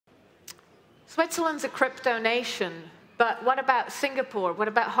Switzerland's a crypto nation, but what about Singapore? What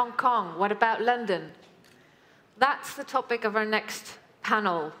about Hong Kong? What about London? That's the topic of our next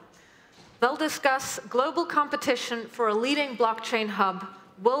panel. They'll discuss global competition for a leading blockchain hub.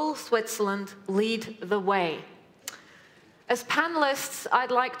 Will Switzerland lead the way? As panelists, I'd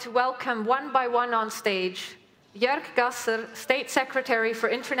like to welcome one by one on stage Joerg Gasser, State Secretary for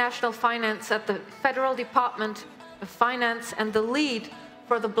International Finance at the Federal Department of Finance and the lead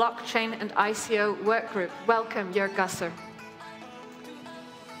for the Blockchain and ICO Workgroup. Welcome, Joerg Gasser.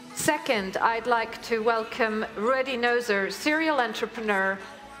 Second, I'd like to welcome Ruedi, serial entrepreneur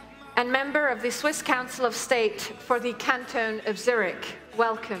and member of the Swiss Council of State for the Canton of Zurich.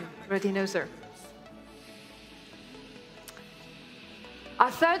 Welcome, Ruedi.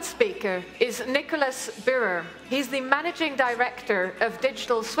 Our third speaker is Nicolas Burer. He's the Managing Director of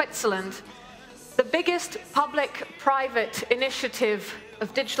Digital Switzerland, the biggest public-private initiative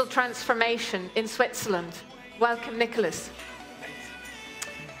of digital transformation in Switzerland. Welcome, Nicolas.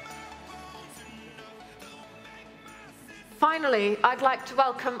 Finally, I'd like to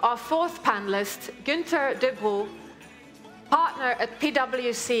welcome our fourth panelist, Günther Dobrauz, partner at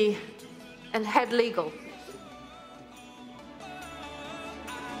PwC and head legal.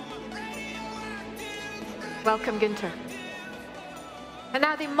 Welcome, Günther. And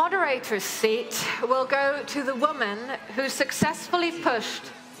now the moderator's seat will go to the woman who successfully pushed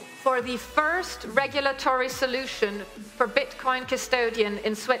for the first regulatory solution for Bitcoin custodian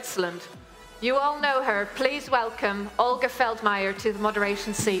in Switzerland. You all know her. Please welcome Olga Feldmeier to the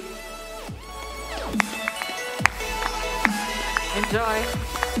moderation seat. Enjoy.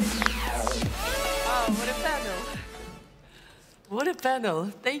 Oh, what a panel. What a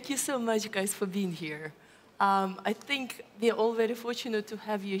panel. Thank you so much, guys, for being here. I think we are all very fortunate to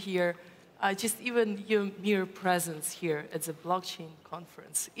have you here. Just even your mere presence here at the blockchain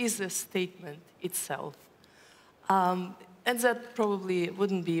conference is a statement itself. And that probably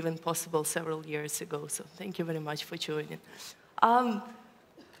wouldn't be even possible several years ago, so thank you very much for joining.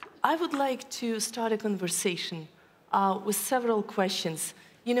 I would like to start a conversation with several questions.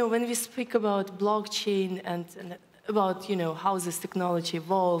 You know, when we speak about blockchain and about, you know, how this technology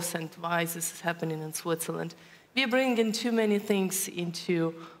evolves and why this is happening in Switzerland, we bring in too many things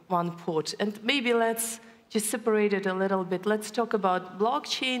into one pot. And maybe let's just separate it a little bit. Let's talk about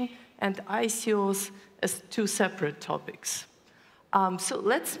blockchain and ICOs as two separate topics. So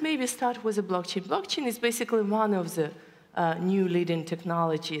let's maybe start with the blockchain. Blockchain is basically one of the new leading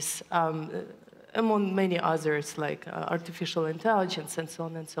technologies, among many others like artificial intelligence and so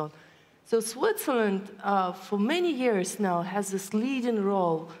on and so on. So Switzerland, for many years now, has this leading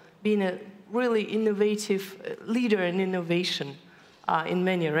role, being a really innovative leader in innovation in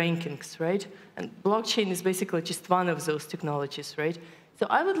many rankings, right? And blockchain is basically just one of those technologies, right? So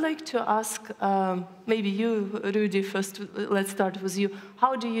I would like to ask, maybe you, Ruedi, first, let's start with you.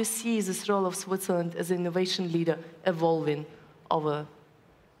 How do you see this role of Switzerland as an innovation leader evolving over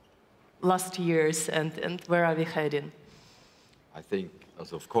last years, and where are we heading? I think,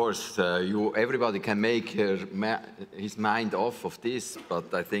 of course, everybody can make his mind off of this,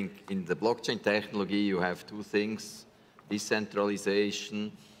 but I think in the blockchain technology you have two things,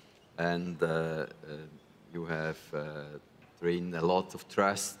 decentralization and you have in a lot of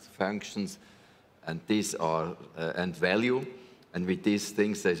trust functions, and these are and value, and with these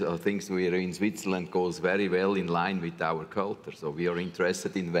things, these are things we are in Switzerland goes very well in line with our culture. So we are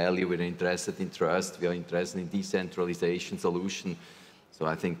interested in value, we're interested in trust, we are interested in decentralization solution. So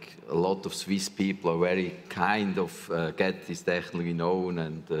I think a lot of Swiss people are very kind of get this technology known,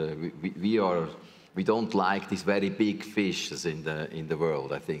 and we don't like these very big fishes in the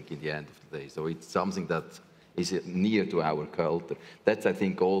world. I think in the end of the day, so it's something that is near to our culture. That's, I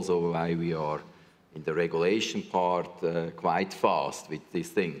think, also why we are in the regulation part quite fast with these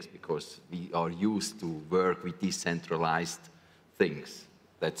things, because we are used to work with decentralized things.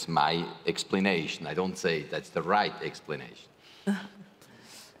 That's my explanation. I don't say that's the right explanation.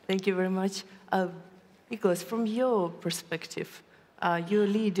 Thank you very much. Nicolas, from your perspective, you're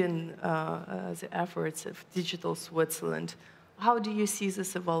leading the efforts of Digital Switzerland. How do you see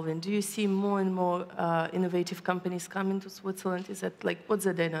this evolving? Do you see more and more innovative companies coming to Switzerland? Is that like, what's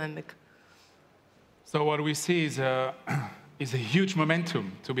the dynamic? So what we see is a huge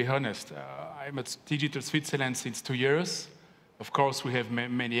momentum, to be honest. I'm at Digital Switzerland since 2 years. Of course, we have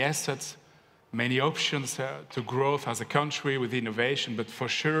many assets, many options to growth as a country with innovation, but for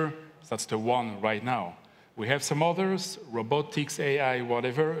sure, that's the one right now. We have some others, robotics, AI,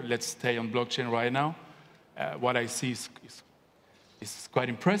 whatever. Let's stay on blockchain right now. What I see is quite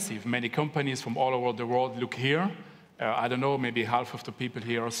impressive. Many companies from all over the world look here. I don't know, maybe half of the people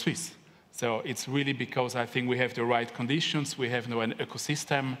here are Swiss. So it's really because I think we have the right conditions, we have an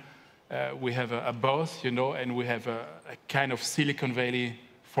ecosystem, we have a both, and we have a kind of Silicon Valley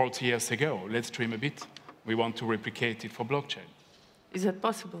 40 years ago. Let's dream a bit. We want to replicate it for blockchain. Is that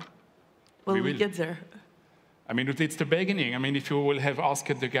possible? Will we get there? I mean, it's the beginning. I mean, if you will have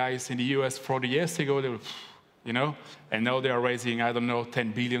asked the guys in the US 40 years ago, they were, and now they are raising, I don't know,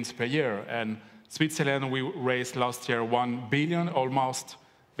 10 billions per year. And Switzerland, we raised last year 1 billion, almost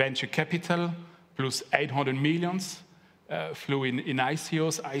venture capital, plus 800 millions, flew in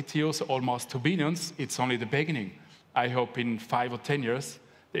ICOs, ITOs, almost 2 billions. It's only the beginning. I hope in 5 or 10 years,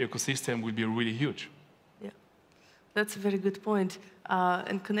 the ecosystem will be really huge. Yeah, that's a very good point.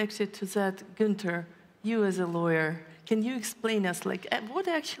 And connected to that, Günther, you as a lawyer, can you explain us, what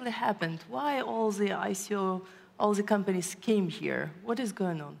actually happened? Why all the ICO, all the companies came here? What is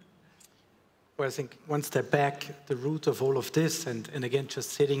going on? Well, I think one step back, the root of all of this, and again,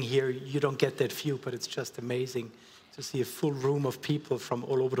 just sitting here, you don't get that view, but it's just amazing to see a full room of people from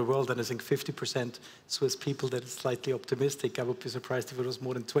all over the world, and I think 50% Swiss people. That is slightly optimistic. I would be surprised if it was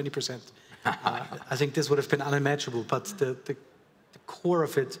more than 20%. I think this would have been unimaginable, but the core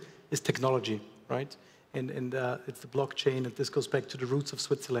of it is technology, right? And it's the blockchain, and this goes back to the roots of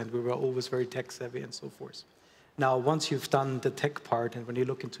Switzerland. We were always very tech-savvy and so forth. Now, once you've done the tech part, and when you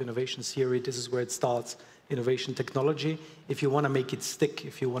look into innovation theory, this is where it starts, innovation technology. If you want to make it stick,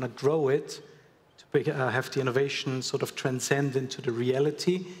 if you want to grow it, to have the innovation sort of transcend into the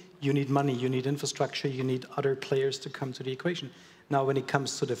reality, you need money, you need infrastructure, you need other players to come to the equation. Now, when it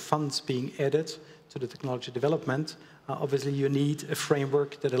comes to the funds being added to the technology development, obviously you need a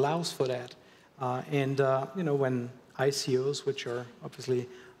framework that allows for that. When ICOs, which are obviously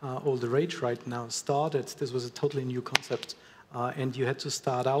all the rage right now, started, this was a totally new concept. And you had to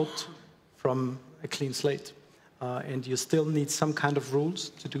start out from a clean slate. And you still need some kind of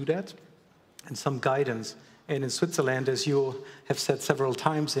rules to do that and some guidance. And in Switzerland, as you have said several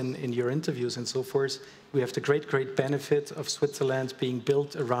times in your interviews and so forth, we have the great, great benefit of Switzerland being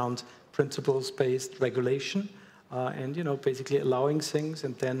built around principles-based regulation and, basically allowing things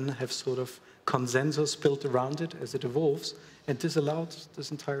and then have sort of consensus built around it as it evolves. And this allowed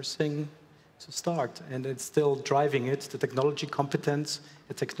this entire thing to start. And it's still driving it, the technology competence,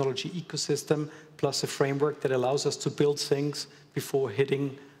 a technology ecosystem, plus a framework that allows us to build things before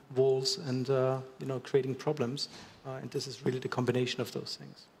hitting walls and, creating problems. And this is really the combination of those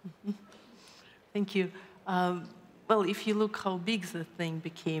things. Mm-hmm. Thank you. Well, if you look how big the thing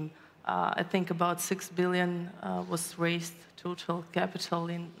became, I think about 6 billion was raised total capital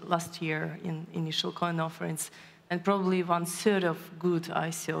in last year in initial coin offerings, and probably 1/3 of good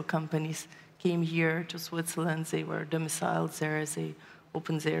ICO companies came here to Switzerland. They were domiciled there, they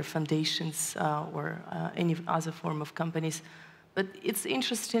opened their foundations or any other form of companies. But it's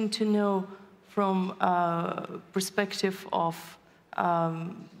interesting to know from perspective of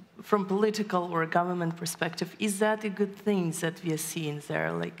from political or government perspective, is that a good thing that we are seeing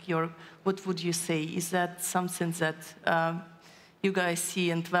there? What would you say? Is that something that you guys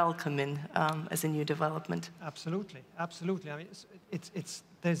see and welcoming as a new development? Absolutely, absolutely. I mean,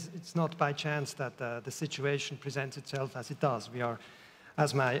 it's not by chance that the situation presents itself as it does. We are,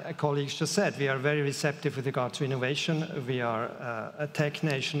 as my colleagues just said, we are very receptive with regard to innovation. We are a tech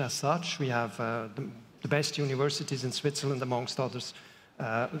nation as such. We have the best universities in Switzerland, amongst others,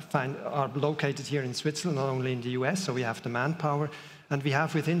 are located here in Switzerland, not only in the US, so we have the manpower. And we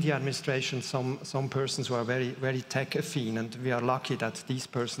have within the administration some persons who are very, very tech-affine, and we are lucky that these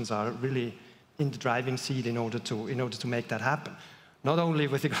persons are really in the driving seat in order to make that happen. Not only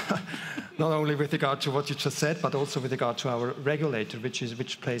with regard to what you just said, but also with regard to our regulator,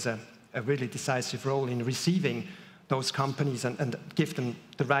 which plays a really decisive role in receiving those companies and give them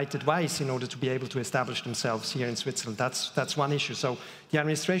the right advice in order to be able to establish themselves here in Switzerland. That's one issue. So the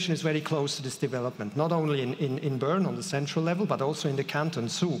administration is very close to this development, not only in Bern on the central level, but also in the canton.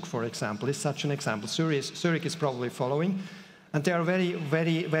 Zug, for example, is such an example. Zurich is probably following. And they are very,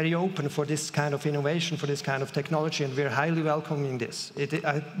 very, very open for this kind of innovation, for this kind of technology, and we're highly welcoming this.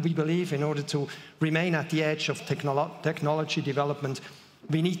 We believe in order to remain at the edge of technology development,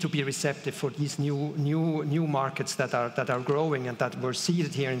 we need to be receptive for these new markets that are growing and that were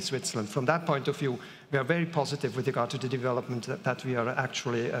seeded here in Switzerland. From that point of view, we are very positive with regard to the development that we are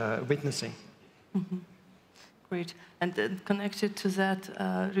actually witnessing. Mm-hmm. Great. And connected to that,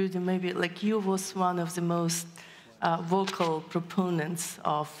 Ruedi, maybe you was one of the most vocal proponents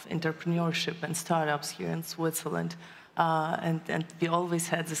of entrepreneurship and startups here in Switzerland. And we always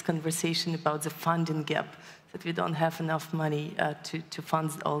had this conversation about the funding gap, that we don't have enough money to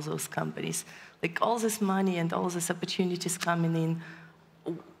fund all those companies. All this money and all these opportunities coming in,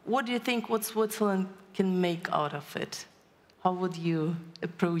 what do you think what Switzerland can make out of it? How would you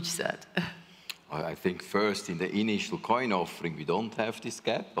approach that? I think first, in the initial coin offering, we don't have this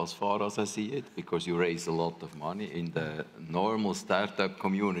gap as far as I see it, because you raise a lot of money. In the normal startup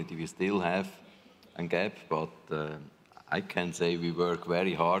community, we still have a gap, but I can say we work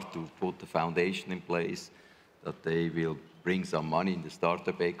very hard to put the foundation in place, that they will bring some money in the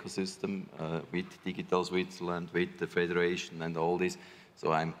startup ecosystem with Digital Switzerland, with the Federation and all this.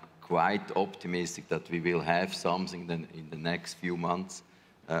 So I'm quite optimistic that we will have something then in the next few months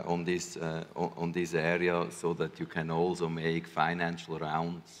on this area, so that you can also make financial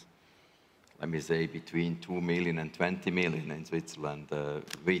rounds, let me say, between 2 million and 20 million in Switzerland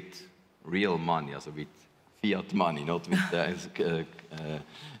with real money, also with fiat money, not with...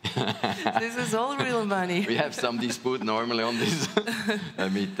 This is all real money. We have some dispute normally on this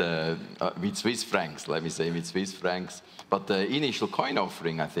with Swiss francs, let me say, with Swiss francs. But the initial coin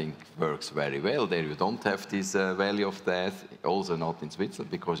offering, I think, works very well. There you don't have this value of death, also not in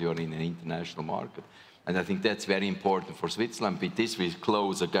Switzerland, because you're in an international market. And I think that's very important for Switzerland. With this, we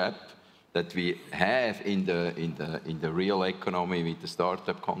close a gap that we have in the real economy with the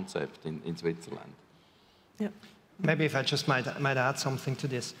startup concept in Switzerland. Yeah. Maybe if I just might add something to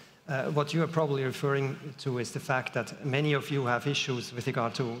this. What you are probably referring to is the fact that many of you have issues with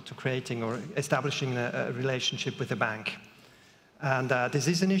regard to creating or establishing a relationship with a bank. And this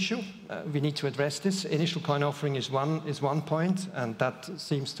is an issue. We need to address this. Initial coin offering is one point, and that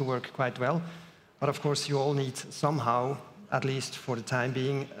seems to work quite well. But of course, you all need somehow, at least for the time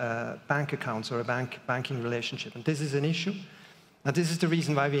being, bank accounts or a banking relationship. And this is an issue. And this is the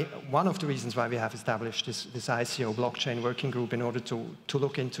reason why one of the reasons why we have established this ICO blockchain working group, in order to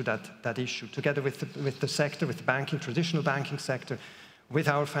look into that issue, together with the sector, with the banking, traditional banking sector, with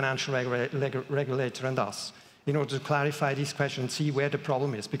our financial regulator and us, in order to clarify these questions and see where the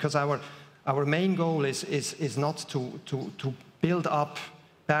problem is. Because our main goal is not to build up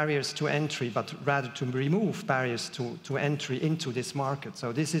barriers to entry, but rather to remove barriers to entry into this market.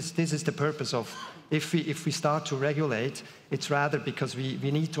 So this is the purpose of, if we start to regulate, it's rather because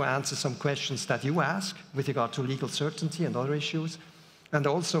we need to answer some questions that you ask with regard to legal certainty and other issues, and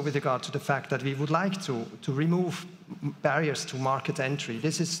also with regard to the fact that we would like to remove barriers to market entry.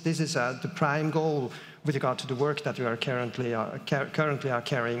 This is the prime goal with regard to the work that we are currently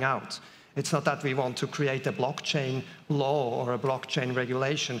carrying out. It's not that we want to create a blockchain law or a blockchain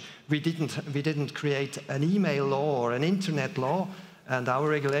regulation. We didn't create an email law or an internet law, and our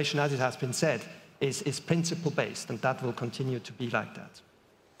regulation, as it has been said, is principle-based, and that will continue to be like that.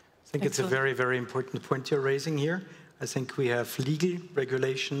 I think it's a very, very important point you're raising here. I think we have legal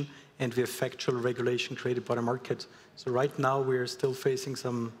regulation and we have factual regulation created by the market. So right now we're still facing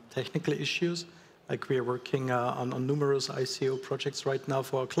some technical issues, like we are working on numerous ICO projects right now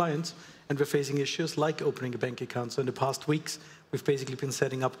for our clients, and we're facing issues like opening a bank account. So in the past weeks, we've basically been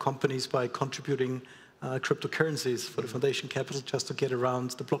setting up companies by contributing cryptocurrencies for the foundation capital, just to get around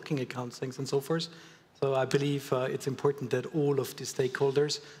the blocking accounts, things and so forth. So I believe it's important that all of the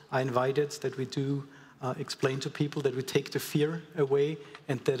stakeholders are invited, that we do explain to people, that we take the fear away,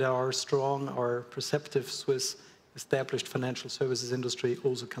 and that our strong, our perceptive Swiss established financial services industry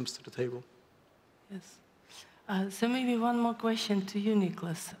also comes to the table. Yes. So maybe one more question to you,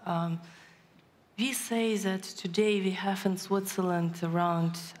 Nicolas. We say that today we have in Switzerland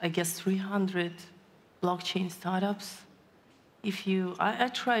around, I guess, 300 blockchain startups. I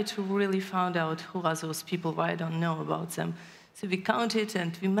try to really find out who are those people, why I don't know about them. So we counted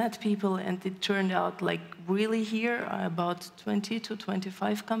and we met people, and it turned out like really here are about 20 to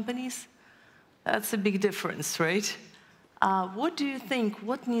 25 companies. That's a big difference, right? What do you think,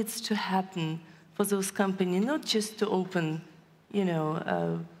 what needs to happen for those companies, not just to open,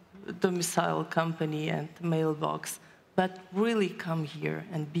 a domicile company and mailbox, but really come here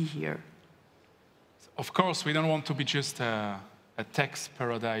and be here? Of course, we don't want to be just a tax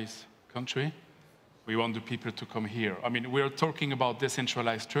paradise country. We want the people to come here. I mean, we're talking about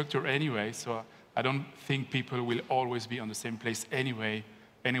decentralized structure anyway, so I don't think people will always be on the same place anyway,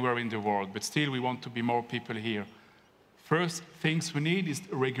 anywhere in the world. But still, we want to be more people here. First things we need is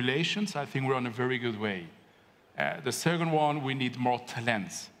regulations. I think we're on a very good way. The second one, we need more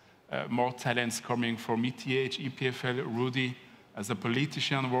talents. More talents coming from ETH, EPFL, Ruedi, as a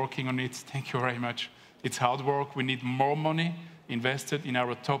politician working on it. Thank you very much. It's hard work. We need more money invested in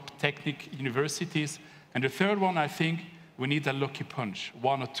our top technical universities. And the third one, I think, we need a lucky punch,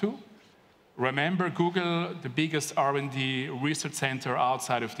 one or two. Remember Google, the biggest R&D research center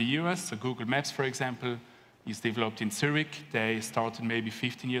outside of the US, so Google Maps, for example, is developed in Zurich. They started maybe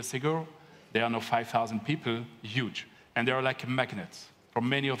 15 years ago. There are now 5,000 people, huge. And they are like magnets. from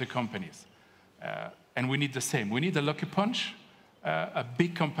many of the companies. And we need the same. We need a lucky punch, a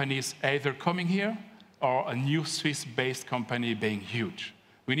big companies either coming here or a new Swiss-based company being huge.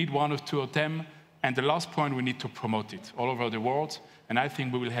 We need one or two of them. And the last point, we need to promote it all over the world. And I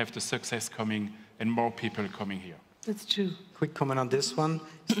think we will have the success coming and more people coming here. That's true. Quick comment on this one.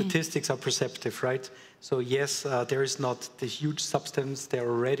 Statistics are perceptive, right? So yes, there is not the huge substance there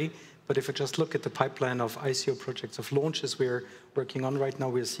already. But if I just look at the pipeline of ICO projects, of launches we're working on right now,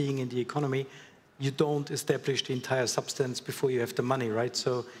 we're seeing in the economy, you don't establish the entire substance before you have the money, right?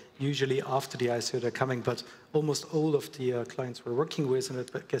 So usually after the ICO they're coming, but almost all of the clients we're working with, and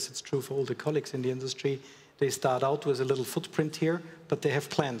I guess it's true for all the colleagues in the industry, they start out with a little footprint here, but they have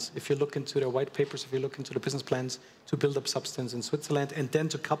plans. If you look into their white papers, if you look into the business plans, to build up substance in Switzerland and then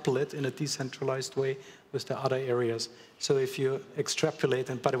to couple it in a decentralized way with the other areas. So if you extrapolate,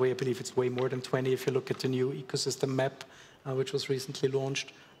 and by the way, I believe it's way more than 20, if you look at the new ecosystem map, which was recently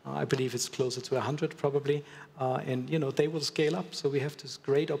launched, I believe it's closer to 100 probably, and you know they will scale up. So we have this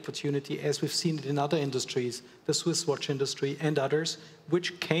great opportunity, as we've seen it in other industries, the Swiss watch industry and others,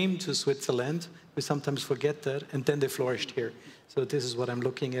 which came to Switzerland. We sometimes forget that, and then they flourished here. So this is what I'm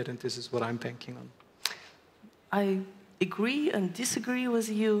looking at, and this is what I'm banking on. I agree and disagree with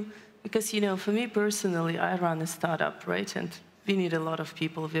you because, you know, for me personally, I run a startup, right? And we need a lot of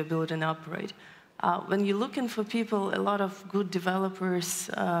people. We're building up, right? When you're looking for people, a lot of good developers,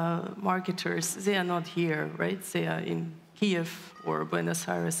 marketers, they are not here, right? They are in Kiev or Buenos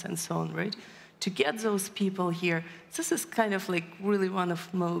Aires and so on, right? To get those people here, this is kind of like really one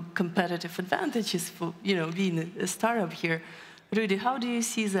of more competitive advantages for, you know, being a startup here. Ruedi, how do you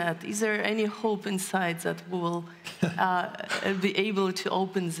see that? Is there any hope inside that we will be able to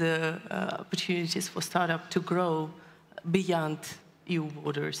open the opportunities for startup to grow beyond EU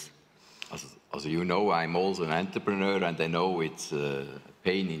borders? As you know, I'm also an entrepreneur, and I know it's a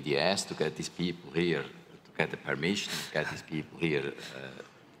pain in the ass to get these people here, to get the permission, to get these people here,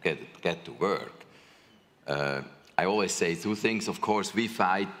 get to work. I always say two things. Of course, we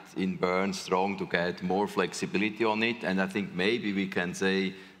fight in Bern strong to get more flexibility on it, and I think maybe we can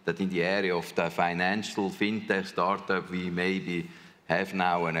say that in the area of the financial fintech startup, we maybe have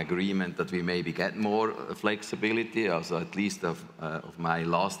now an agreement that we maybe get more flexibility. Also, at least of my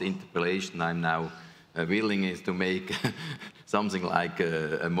last interpellation, I'm now willing is to make something like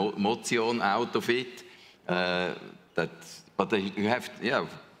a motion out of it. But you have, yeah,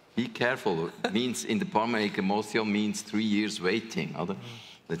 be careful. It means in the parliament, a motion means 3 years waiting.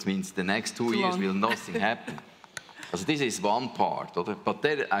 That means the next 2 years will nothing happen. So this is one part. But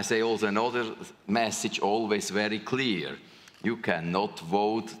there I say also another message, always very clear. You cannot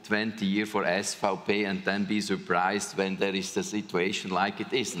vote 20 years for SVP and then be surprised when there is a situation like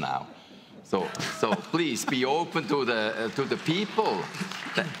it is now. So please be open to the people.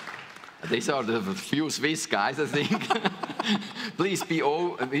 These are the few Swiss guys, I think. Please be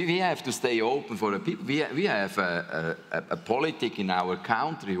open. We have to stay open for the people. We have a politic in our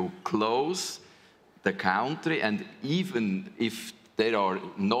country who close the country, and even if there are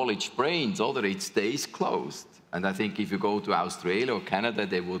knowledge brains, it stays closed. And I think if you go to Australia or Canada,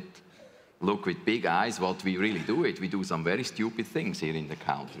 they would look with big eyes what we really do. We do some very stupid things here in the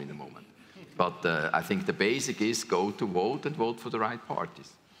country in the moment. But I think the basic is go to vote and vote for the right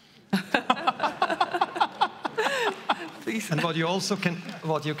parties. And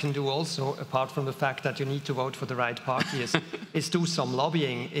what you can do also, apart from the fact that you need to vote for the right party, is do some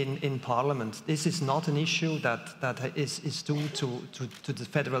lobbying in Parliament. This is not an issue that is due to the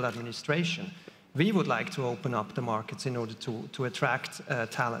federal administration. We would like to open up the markets in order to attract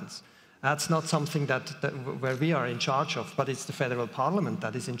talents. That's not something where we are in charge of, but it's the federal parliament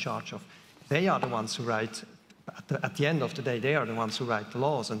that is in charge of. They are the ones who write, at the end of the day, they are the ones who write the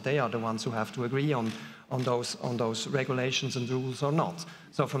laws, and they are the ones who have to agree on those regulations and rules or not.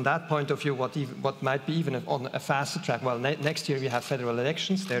 So from that point of view, what might be even on a faster track, well, next year we have federal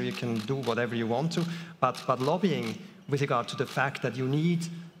elections, there you can do whatever you want to, but lobbying with regard to the fact that you need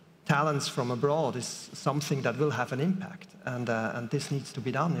talents from abroad is something that will have an impact, and this needs to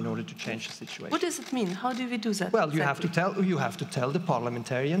be done in order to change the situation. What does it mean? How do we do that? Well, you have to tell the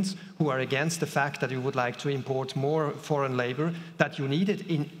parliamentarians who are against the fact that you would like to import more foreign labor that you need it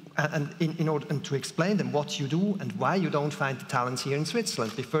in order to explain them what you do and why you don't find the talents here in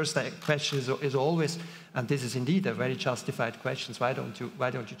Switzerland. The first question is always, and this is indeed a very justified question, why don't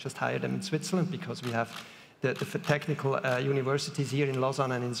you just hire them in Switzerland? Because we have the technical universities here in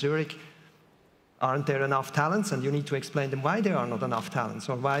Lausanne and in Zurich. Aren't there enough talents? And you need to explain them why there are not enough talents,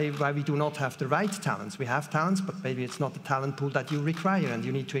 or why we do not have the right talents. We have talents, but maybe it's not the talent pool that you require, and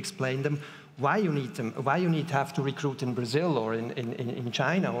you need to explain them why you need them, why you have to recruit in Brazil or in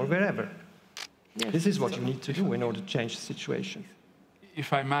China or wherever. Yes. This is what you need to do in order to change the situation.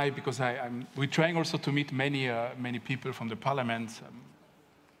 If I might, because we're trying also to meet many people from the parliament.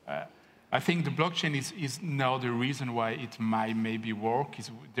 I think the blockchain is now the reason why it might maybe work.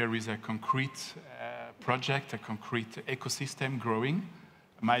 There is a concrete project, a concrete ecosystem growing.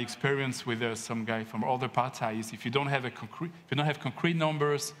 My experience with some guy from other parties is if you don't have concrete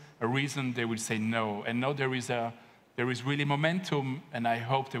numbers, a reason, they will say no. And now there is really momentum, and I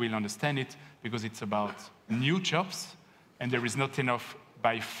hope they will understand it, because it's about new jobs, and there is not enough,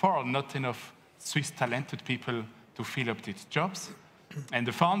 by far, not enough Swiss talented people to fill up these jobs. And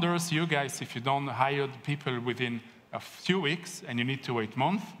the founders, you guys, if you don't hire the people within a few weeks and you need to wait a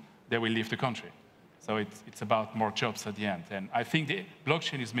month, they will leave the country. So it's about more jobs at the end. And I think the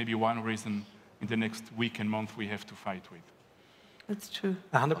blockchain is maybe one reason in the next week and month we have to fight with. That's true.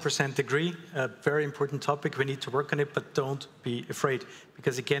 100% agree. A very important topic. We need to work on it, but don't be afraid.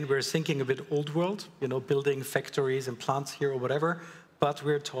 Because again, we're thinking a bit old world, you know, building factories and plants here or whatever, but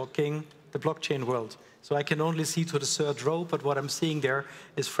we're talking the blockchain world. So I can only see to the third row, but what I'm seeing there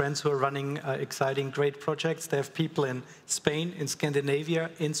is friends who are running exciting, great projects. They have people in Spain, in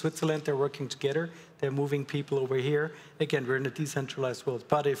Scandinavia, in Switzerland. They're working together. They're moving people over here. Again, we're in a decentralized world.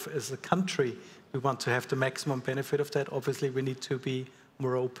 But if, as a country, we want to have the maximum benefit of that, obviously we need to be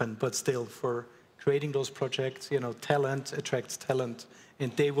more open. But still, for creating those projects, you know, talent attracts talent,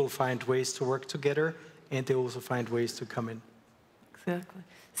 and they will find ways to work together, and they also find ways to come in. Exactly.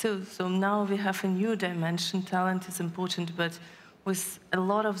 So now we have a new dimension. Talent is important, but with a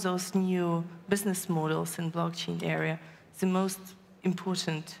lot of those new business models in blockchain area, the most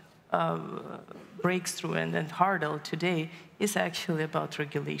important breakthrough and hurdle today is actually about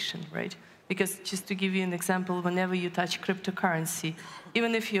regulation, right? Because just to give you an example, whenever you touch cryptocurrency,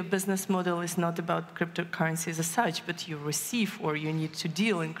 even if your business model is not about cryptocurrencies as such, but you receive or you need to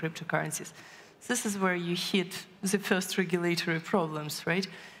deal in cryptocurrencies, this is where you hit the first regulatory problems, right?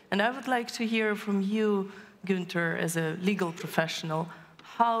 And I would like to hear from you, Günther, as a legal professional,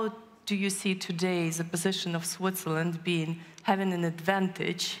 how do you see today the position of Switzerland having an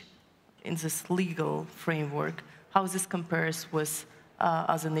advantage in this legal framework? How this compares with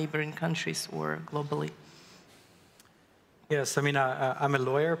other neighboring countries or globally? Yes, I mean, I'm a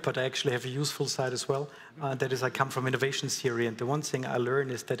lawyer, but I actually have a useful side as well. That is, I come from innovation theory, and the one thing I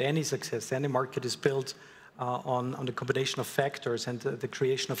learned is that any success, any market is built on the combination of factors and the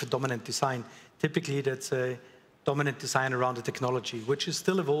creation of a dominant design. Typically, that's a dominant design around the technology, which is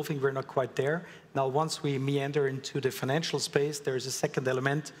still evolving. We're not quite there. Now, once we meander into the financial space, there is a second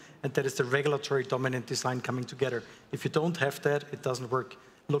element, and that is the regulatory dominant design coming together. If you don't have that, it doesn't work.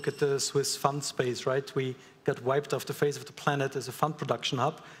 Look at the Swiss fund space, right? We got wiped off the face of the planet as a fund production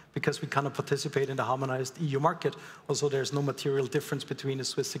hub because we cannot participate in the harmonized EU market. Also, there's no material difference between a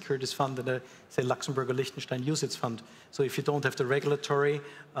Swiss securities fund and a, say, Luxembourg or Liechtenstein UCITS fund. So if you don't have the regulatory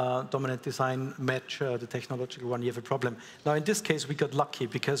dominant design match the technological one, you have a problem. Now, in this case, we got lucky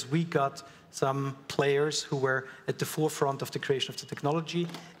because we got some players who were at the forefront of the creation of the technology,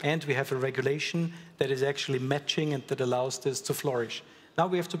 and we have a regulation that is actually matching and that allows this to flourish. Now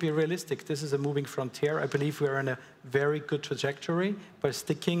we have to be realistic. This is a moving frontier. I believe we're on a very good trajectory by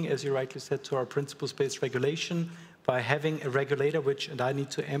sticking, as you rightly said, to our principles-based regulation, by having a regulator, which, and I need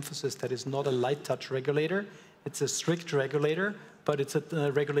to emphasize, that is not a light touch regulator. It's a strict regulator, but it's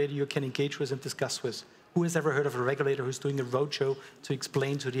a regulator you can engage with and discuss with. Who has ever heard of a regulator who's doing a roadshow to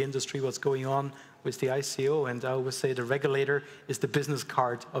explain to the industry what's going on with the ICO? And I always say the regulator is the business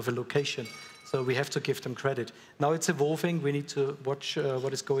card of a location. So we have to give them credit. Now it's evolving. We need to watch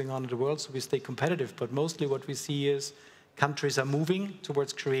what is going on in the world so we stay competitive. But mostly what we see is countries are moving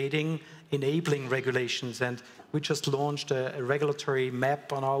towards creating enabling regulations. And we just launched a regulatory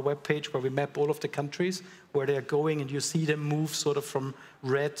map on our webpage where we map all of the countries where they are going, and you see them move sort of from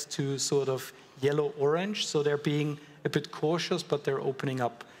red to sort of yellow-orange. So they're being a bit cautious, but they're opening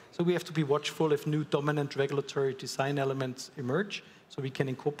up. So we have to be watchful if new dominant regulatory design elements emerge, so we can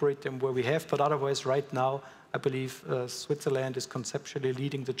incorporate them where we have. But otherwise, right now, I believe Switzerland is conceptually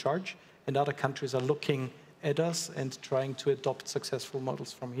leading the charge, and other countries are looking at us and trying to adopt successful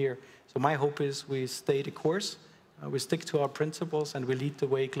models from here. So my hope is we stay the course, we stick to our principles, and we lead the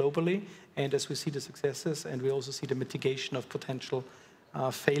way globally. And as we see the successes, and we also see the mitigation of potential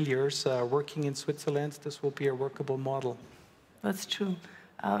failures working in Switzerland, this will be a workable model. That's true.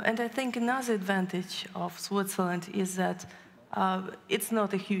 And I think another advantage of Switzerland is that it's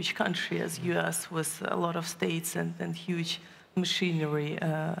not a huge country as US with a lot of states and huge machinery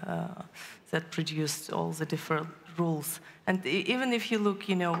that produced all the rules. And even if you look,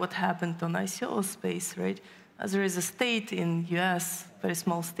 what happened on ICO space, right? There is a state in US, very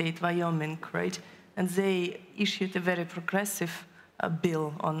small state, Wyoming, right? And they issued a very progressive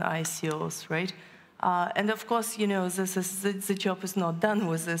bill on ICOs, right? And of course, the job is not done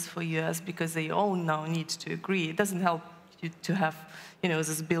with this for US because they all now need to agree. It doesn't help you to have,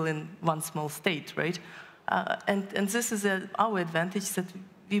 this bill in one small state, right? And this is our advantage, that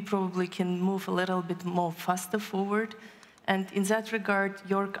we probably can move a little bit more faster forward. And in that regard,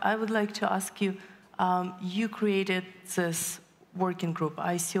 Joerg, I would like to ask you, you created this working group,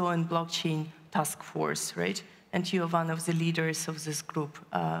 ICO and Blockchain Task Force, right? And you are one of the leaders of this group,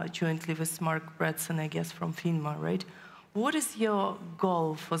 jointly with Mark Bradson, I guess, from FINMA, right? What is your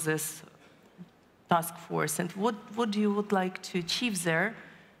goal for this task force, and what you would like to achieve there?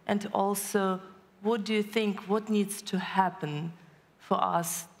 And also, what do you think, what needs to happen for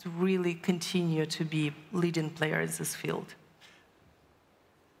us to really continue to be leading players in this field?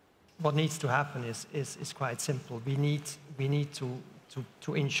 What needs to happen is quite simple. We need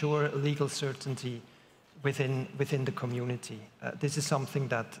to ensure legal certainty within the community. This is something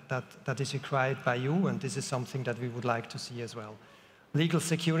that is required by you, and this is something that we would like to see as well. Legal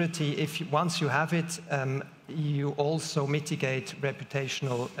security, once you have it, you also mitigate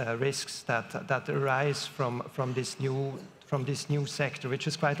reputational risks that arise from this new sector, which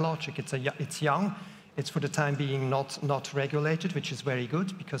is quite logical. It's young. It's for the time being not regulated, which is very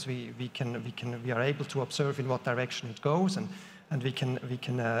good, because we are able to observe in what direction it goes, and we can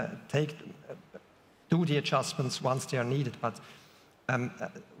do the adjustments once they are needed. But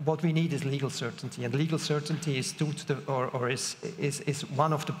what we need is legal certainty, and legal certainty is is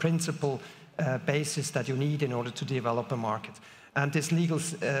one of the principal bases that you need in order to develop a market. And this legal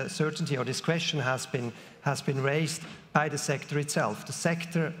certainty, or this question, has been raised by the sector itself. The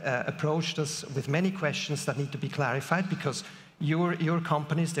sector approached us with many questions that need to be clarified, because your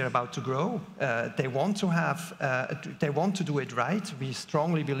companies, they're about to grow. They want to do it right. We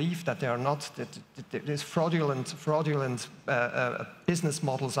strongly believe that these fraudulent business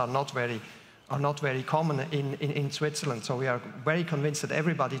models are not very common in Switzerland. So we are very convinced that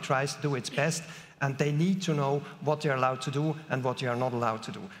everybody tries to do its best, and they need to know what they're allowed to do and what they are not allowed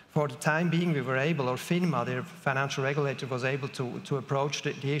to do. For the time being, we were able, or FINMA, their financial regulator, was able to approach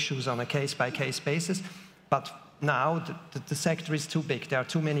the issues on a case-by-case basis. But now the sector is too big. There are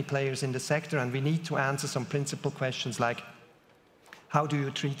too many players in the sector, and we need to answer some principal questions like, how do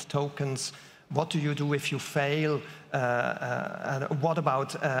you treat tokens? What do you do if you fail? And what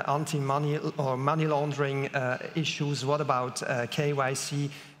about anti-money or money laundering issues? What about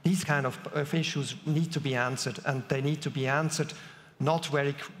KYC? These kind of issues need to be answered, and they need to be answered not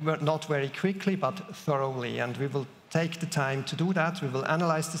very quickly, but thoroughly. And we will take the time to do that. We will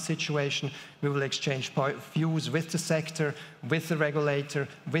analyze the situation. We will exchange views with the sector, with the regulator,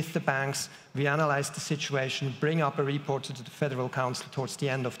 with the banks. We analyze the situation, bring up a report to the Federal Council towards the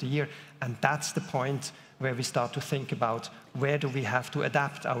end of the year, and that's the point where we start to think about where do we have to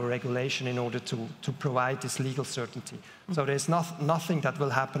adapt our regulation in order to provide this legal certainty. So there's nothing that will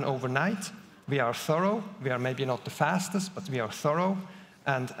happen overnight. We are thorough. We are maybe not the fastest, but we are thorough.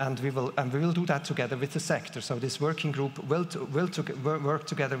 And we will do that together with the sector. So this working group will work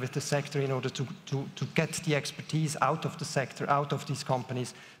together with the sector in order to get the expertise out of the sector, out of these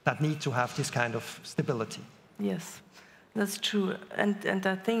companies that need to have this kind of stability. Yes, that's true. And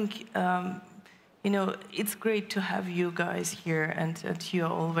I think, it's great to have you guys here, and you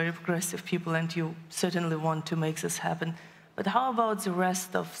are all very progressive people, and you certainly want to make this happen. But how about the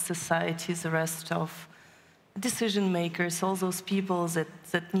rest of society, the rest of decision makers, all those people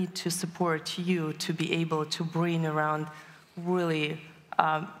that need to support you to be able to bring around really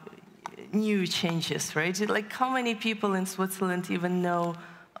new changes, right? Like, how many people in Switzerland even know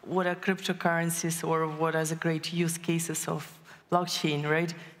what are cryptocurrencies or what are the great use cases of blockchain,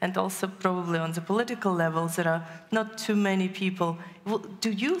 right? And also probably on the political level, there are not too many people.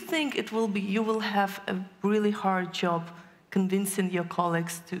 Do you think you will have a really hard job convincing your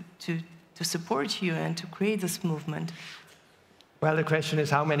colleagues to support you and to create this movement? Well, the question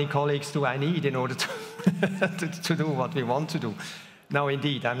is, how many colleagues do I need in order to do what we want to do? No,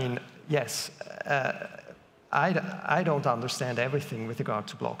 indeed. I mean, yes, I don't understand everything with regard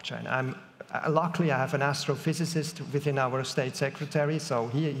to blockchain. Luckily, I have an astrophysicist within our state secretary, so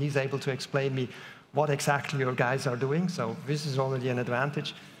he's able to explain me what exactly your guys are doing. So this is already an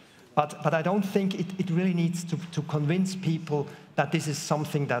advantage. But I don't think it really needs to convince people that this is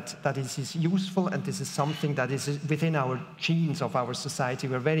something that is useful, and this is something that is within our genes of our society.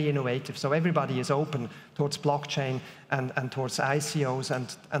 We're very innovative, so everybody is open towards blockchain and towards ICOs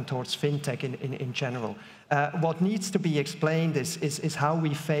and towards fintech in general. What needs to be explained is how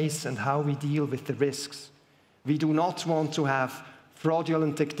we face and how we deal with the risks. We do not want to have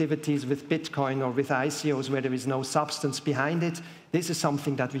fraudulent activities with Bitcoin or with ICOs where there is no substance behind it. This is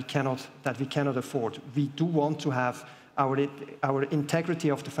something that we cannot afford. We do want to have our integrity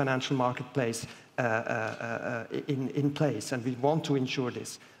of the financial marketplace in place, and we want to ensure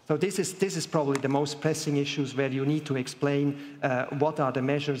this. So this is probably the most pressing issues where you need to explain what are the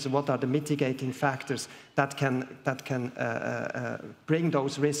measures, what are the mitigating factors that can bring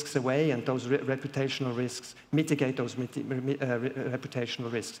those risks away and those reputational risks, mitigate those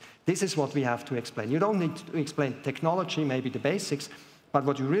reputational risks. This is what we have to explain. You don't need to explain technology, maybe the basics, but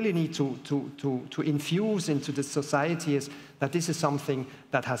what you really need to infuse into the society is that this is something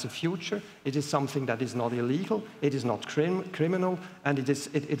that has a future, it is something that is not illegal, it is not criminal, and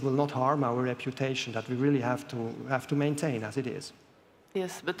it will not harm our reputation that we really have to maintain as it is.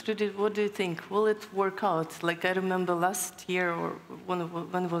 Yes, but Ruedi, what do you think? Will it work out? Like I remember last year, or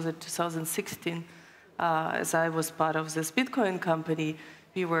when was it, 2016, as I was part of this Bitcoin company,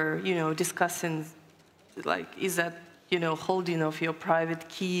 we were, discussing, like, is that, holding of your private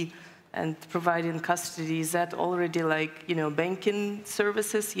key and providing custody, is that already like, banking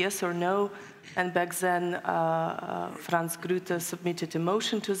services, yes or no? And back then, Franz Günther submitted a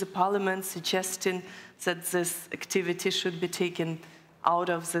motion to the parliament suggesting that this activity should be taken out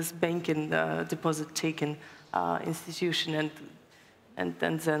of this banking deposit-taking institution. And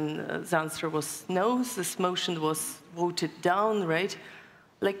then the answer was no, this motion was voted down, right?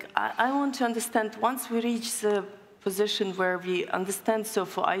 Like, I want to understand, once we reach the position where we understand, so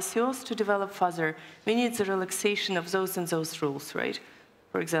for ICOs to develop further, we need the relaxation of those and those rules, right?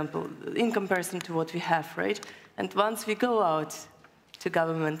 For example, in comparison to what we have, right? And once we go out to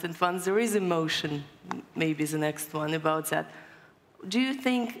government, and once there is a motion, maybe the next one about that, do you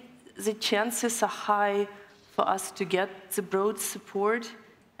think the chances are high for us to get the broad support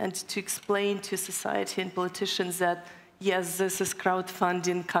and to explain to society and politicians that, yes, this is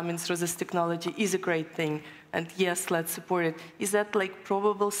crowdfunding coming through this technology is a great thing, and yes, let's support it. Is that like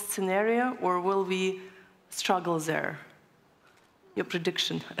probable scenario, or will we struggle there? Your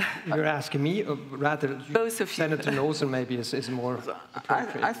prediction. You're asking me, or rather, both of you. Senator Noser maybe is more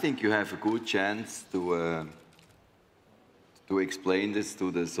appropriate. I think you have a good chance to explain this to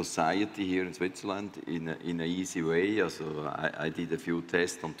the society here in Switzerland in an easy way. Also, I did a few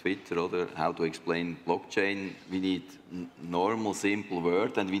tests on Twitter, how to explain blockchain. We need normal, simple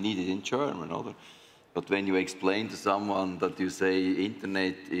word, and we need it in German, But when you explain to someone that you say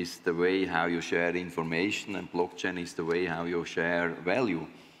internet is the way how you share information and blockchain is the way how you share value.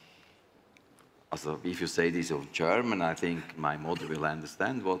 Also, if you say this in German, I think my mother will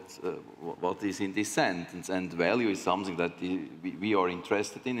understand what is in this sentence. And value is something that we are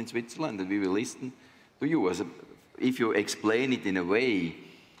interested in Switzerland, and we will listen to you. If you explain it in a way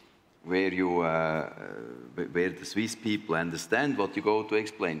where the Swiss people understand what you go to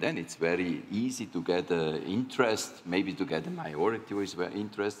explain, then it's very easy to get interest, maybe to get a majority who is very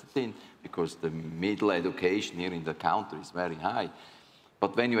interested in, because the middle education here in the country is very high.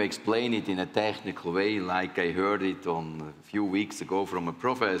 But when you explain it in a technical way, like I heard it a few weeks ago from a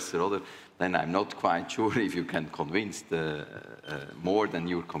professor, then I'm not quite sure if you can convince more than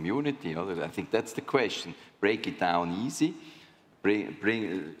your community. I think that's the question. Break it down easy.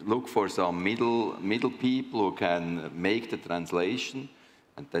 Look for some middle people who can make the translation,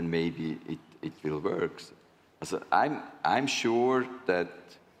 and then maybe it will work. So I'm sure that,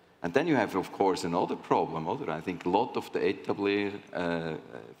 and then you have, of course, another problem. I think a lot of the established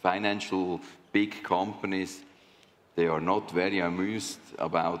financial big companies, they are not very amused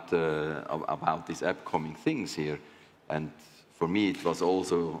about these upcoming things here. And for me, it was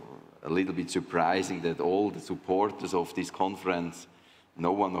also a little bit surprising that all the supporters of this conference,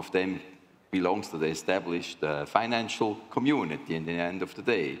 no one of them belongs to the established financial community in the end of the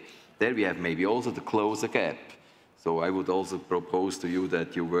day. There we have maybe also to close a gap. So I would also propose to you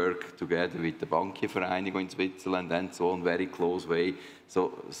that you work together with the Bankiervereinigung in Switzerland and so on, very close way, so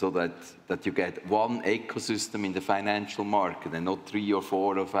that you get one ecosystem in the financial market and not 3 or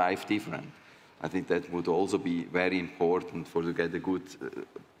 4 or 5 different. I think that would also be very important for to get a good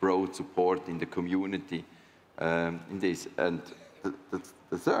broad support in the community in this. And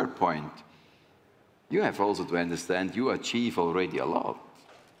the third point, you have also to understand you achieve already a lot.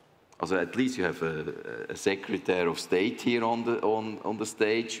 Also, at least you have a Secretary of State here on the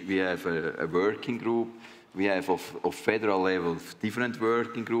stage. We have a working group. We have of federal level different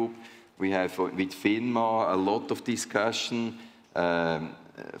working group. We have with FINMA a lot of discussion.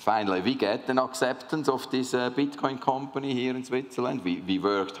 Finally, we get an acceptance of this Bitcoin company here in Switzerland. We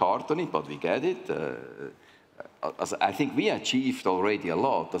worked hard on it, but we get it. I think we achieved already a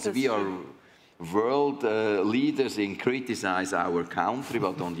lot. We are world leaders in criticize our country,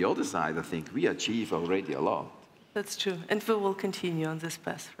 but on the other side, I think we achieve already a lot. That's true, and we will continue on this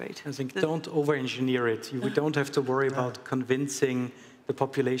path, right? I think don't over-engineer it. We don't have to worry about convincing the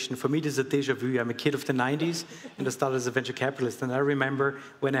population. For me, this is a déjà vu. I'm a kid of the 90s, and I started as a venture capitalist. And I remember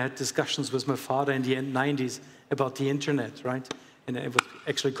when I had discussions with my father in the end 90s about the internet, right? And it was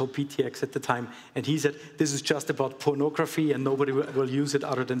actually called PTX at the time. And he said, this is just about pornography, and nobody will use it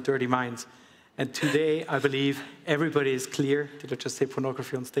other than 30 minds. And today, I believe everybody is clear. Did I just say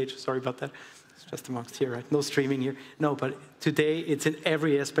pornography on stage? Sorry about that. It's just amongst here, right? No streaming here. No, but today, it's in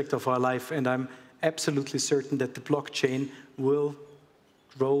every aspect of our life. And I'm absolutely certain that the blockchain will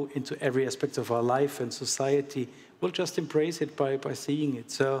grow into every aspect of our life, and society will just embrace it by seeing it.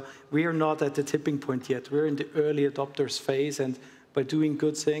 So we are not at the tipping point yet. We're in the early adopters phase, and by doing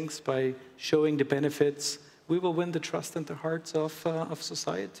good things, by showing the benefits, we will win the trust and the hearts of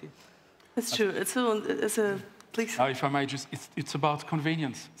society. That's true. Please. If I may just, it's about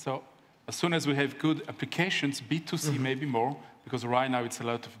convenience. So as soon as we have good applications, B2C maybe more, because right now it's a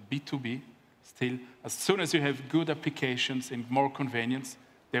lot of B2B still. As soon as you have good applications and more convenience,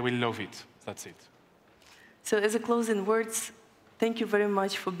 they will love it. That's it. So as a closing words, thank you very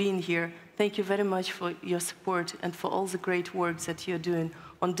much for being here. Thank you very much for your support and for all the great work that you're doing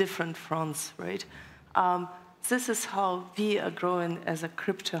on different fronts, right? This is how we are growing as a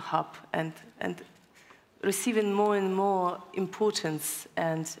crypto hub and receiving more and more importance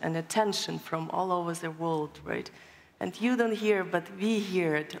and attention from all over the world, right? And you don't hear, but we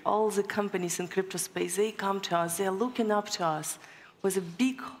hear it. All the companies in crypto space, they come to us, they're looking up to us with a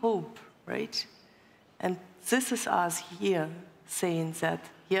big hope, right? And this is us here saying that,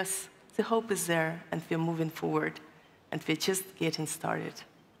 yes, the hope is there and we're moving forward and we're just getting started.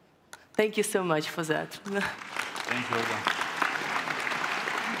 Thank you so much for that. Thank you, Olga.